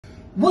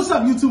What's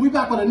up, YouTube? We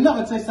back with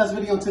another taste test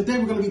video. Today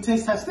we're gonna be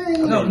taste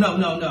testing. No.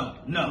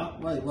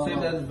 Wait,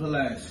 Save that for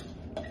last.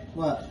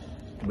 What?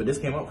 But this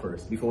came up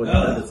first before the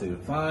other two.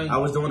 Fine. I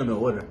was doing them in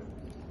order.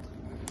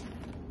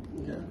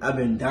 Okay. I've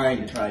been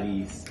dying to try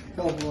these.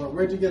 Go for it.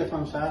 Where'd you get it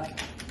from, Shaq?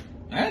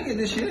 I didn't get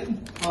this shit.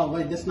 Oh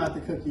wait, this is not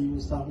the cookie you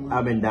was talking about.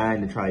 I've been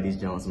dying to try these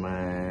Jones,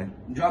 man.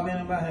 Drop it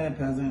in my hand,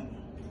 peasant.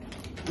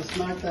 The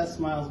smack that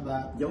smiles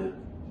back. Yo.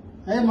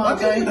 Hey,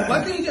 Monte.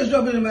 Why can't you just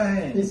drop it in my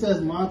hand? He says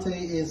Monte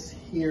is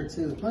here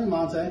too. Hey,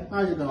 Monte.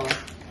 How you doing?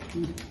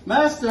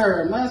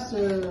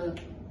 Masturbator.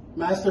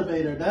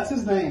 That's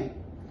his name.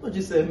 What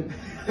you said?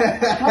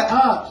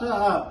 Shut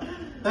up.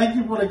 Thank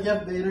you for the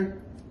gift,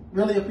 Vader.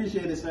 Really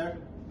appreciate it, sir.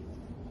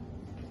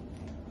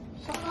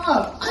 Shut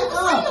up.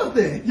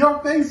 Nothing. Your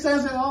face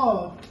says it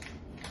all.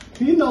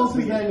 He knows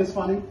his name is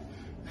funny.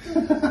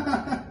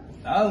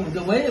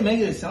 The way to make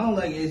it sound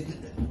like it's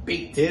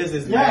bait. His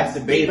is Yes,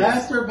 masturbator.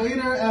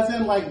 masturbator as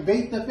in like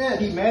bait the fish.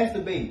 He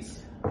masturbates.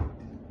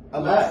 A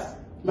lot.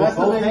 With Masturbate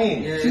both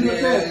hands. Yeah, to the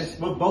it fish. is.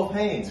 With both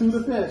hands. To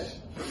the fish.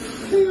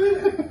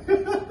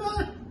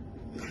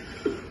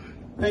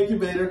 Thank you,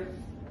 Vader.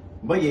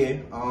 But yeah,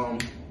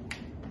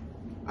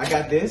 I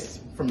got this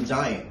from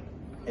Giant.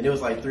 And it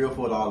was like $3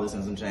 or $4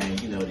 and some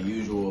change, you know, the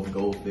usual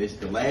Goldfish.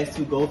 The last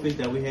two Goldfish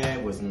that we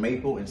had was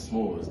maple and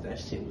s'mores. That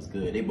shit was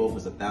good. They both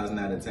was 1,000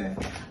 out of 10.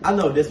 I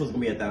know this was gonna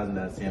be 1,000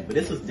 out of 10, but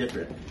this was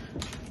different.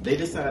 They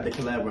decided to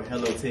collab with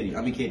Hello Kitty.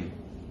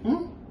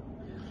 Hello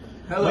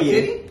But yeah.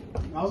 Kitty?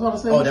 I was about to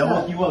say. Oh, that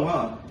woke you up,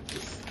 huh?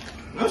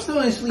 I'm still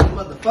in sleep,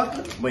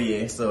 motherfucker. But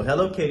yeah, so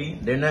Hello Kitty,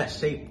 they're not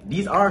shaped.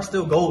 These are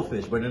still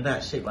goldfish, but they're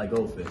not shaped like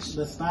goldfish.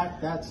 The snack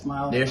that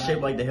smiles. They're back.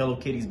 shaped like the Hello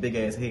Kitty's big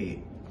ass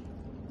head.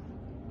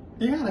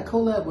 They had a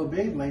collab with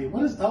Beyblade.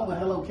 What is up with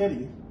Hello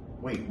Kitty?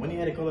 Wait, when they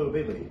had a collab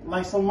with Beyblade?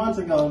 Like some months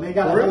ago, they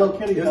got For a real? Hello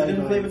Kitty It was a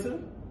different Beyblade. flavor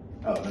too?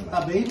 Oh, never A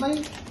mind.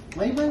 Beyblade?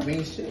 Beyblade? I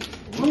mean, shit.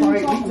 What are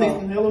you talking We about?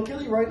 tasting Hello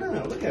Kitty right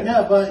now. Look at it.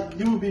 Yeah, but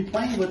you would be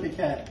playing with the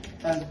cat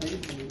as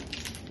Beyblade.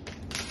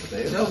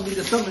 That would be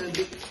the something.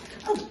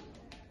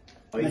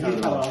 Oh, you The talking heat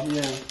about? off,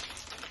 yeah.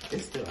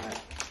 It's still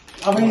hot.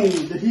 I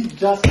mean, the heat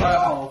just got I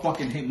off.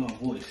 fucking hate my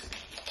voice.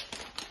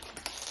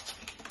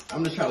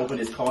 I'm just trying to open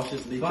this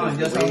cautiously. Fine,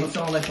 that's how it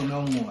sound like from now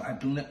on. I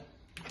do not.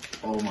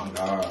 Oh my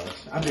gosh.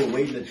 I've been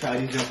waiting to try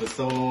these jumps for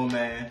so long,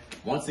 man.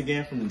 Once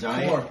again from the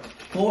Giant.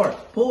 Pour,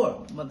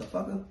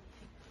 motherfucker.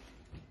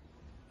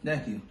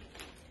 Thank you.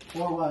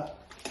 Or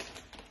what?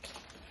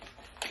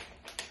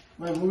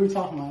 Wait, what are we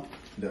talking about?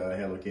 The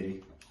Hello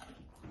Kitty.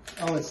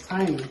 Oh, it's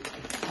tiny.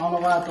 I don't know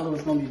why I thought it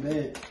was going to be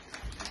big.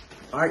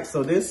 Alright,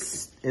 so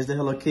this is the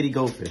Hello Kitty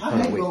Goldfish.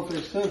 I hate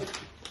Goldfish too.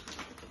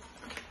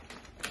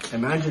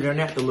 And mind you, they're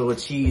not the little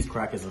cheese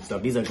crackers and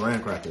stuff. These are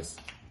graham crackers.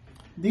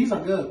 These are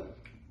good.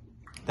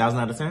 1,000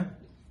 out of 10?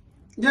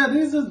 Yeah,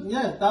 these are,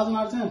 1,000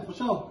 out of 10, for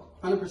sure.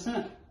 100%.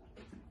 And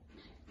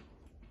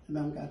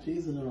then we got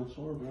cheese in it, I'm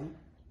sure, bro.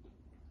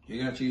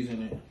 You got cheese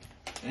in it.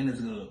 And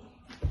it's good.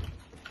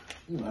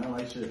 I don't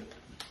like shit.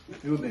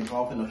 You have been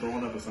coughing or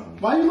throwing up or something.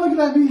 Why you looking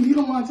at me? You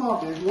don't want to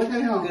talk. Look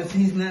at him. Because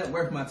he's not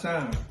worth my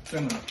time.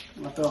 Come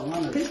on. I felt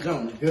wondering. This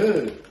junk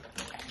good.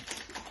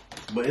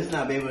 But it's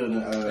not better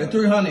than At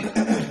 300.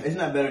 it's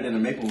not better than the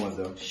maple ones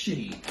though.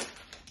 Shit.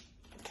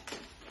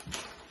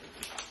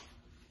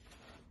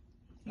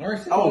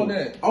 Alright, sit Oh, on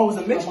that. oh, it's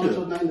a I want mixture.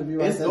 your name to be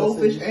right It's there.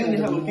 Goldfish It says and the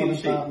you Hello said Kitty more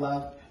shape. than 5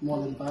 live, more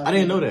than 5. I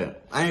didn't know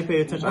that. I didn't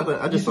pay attention.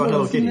 I just saw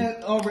Hello Kitty.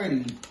 That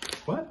already.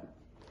 What?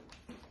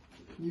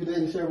 You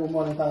didn't share with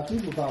more than 5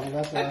 people, probably.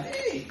 That's I why.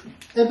 did.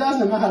 It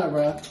doesn't matter,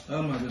 bro.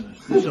 Oh my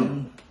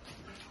goodness.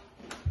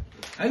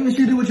 I even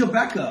shoot it with your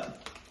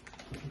backup.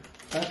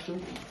 That's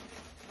true.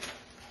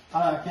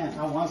 I can't.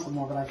 I want some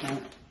more, but I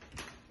can't.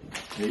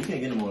 Yeah, you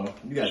can't get them all.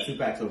 You got 2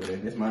 packs over there.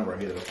 This mine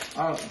right here though.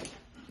 Oh.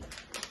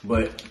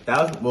 But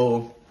 1,000.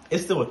 Well,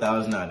 it's still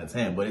 1,000 out of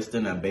 10, but it's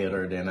still not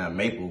better than that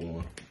maple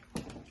one.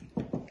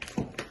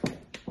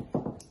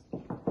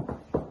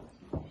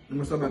 I'm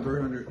gonna stop at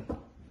 300.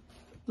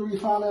 3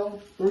 Hondo.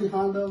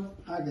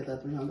 I get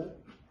that 300.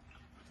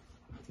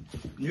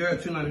 You're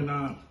at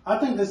 299. I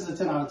think this is a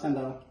 10 out of 10,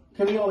 though.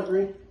 Can we all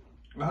agree?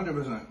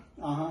 100%.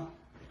 Uh-huh.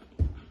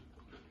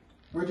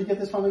 Where'd you get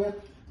this from again?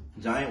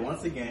 Giant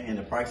once again, and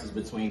the price is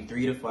between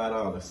 $3 to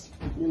 $5.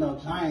 You know,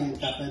 Giant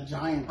got the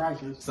giant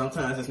prices.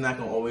 Sometimes it's not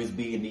gonna always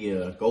be in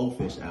the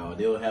goldfish aisle.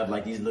 They'll have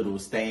like these little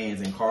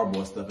stands and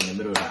cardboard stuff in the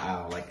middle of the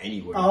aisle, like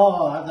anywhere.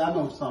 Oh, I know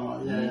what you're talking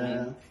about.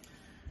 Yeah.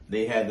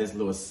 They have this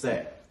little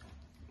set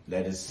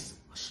that is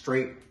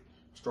straight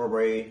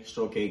strawberry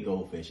shortcake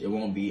goldfish. It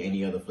won't be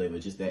any other flavor,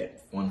 just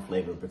that one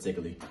flavor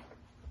particularly.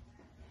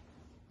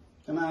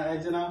 Can I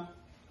exit now?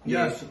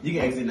 Yes. You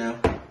can exit now.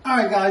 All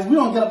right, guys, we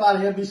don't get up out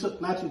of here. Be sure,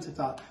 not you,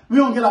 TikTok. We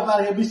don't get up out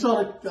of here. Be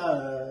sure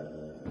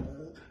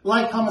to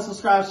like, comment,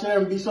 subscribe, share,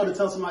 and be sure to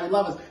tell somebody you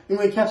love us. And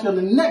we'll catch you on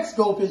the next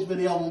Goldfish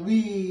video when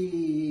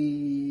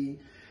we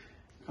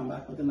come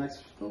back with the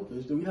next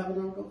Goldfish. Do we have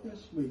another Goldfish?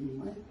 We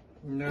might.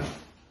 No.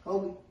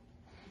 Kobe.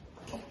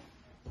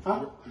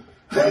 Huh?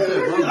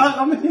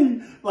 I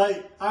mean,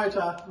 like, all right,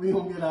 y'all. We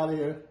gonna get out of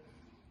here.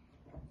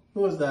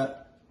 Who is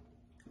that?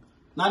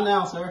 Not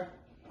now, sir.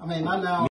 I mean, not now.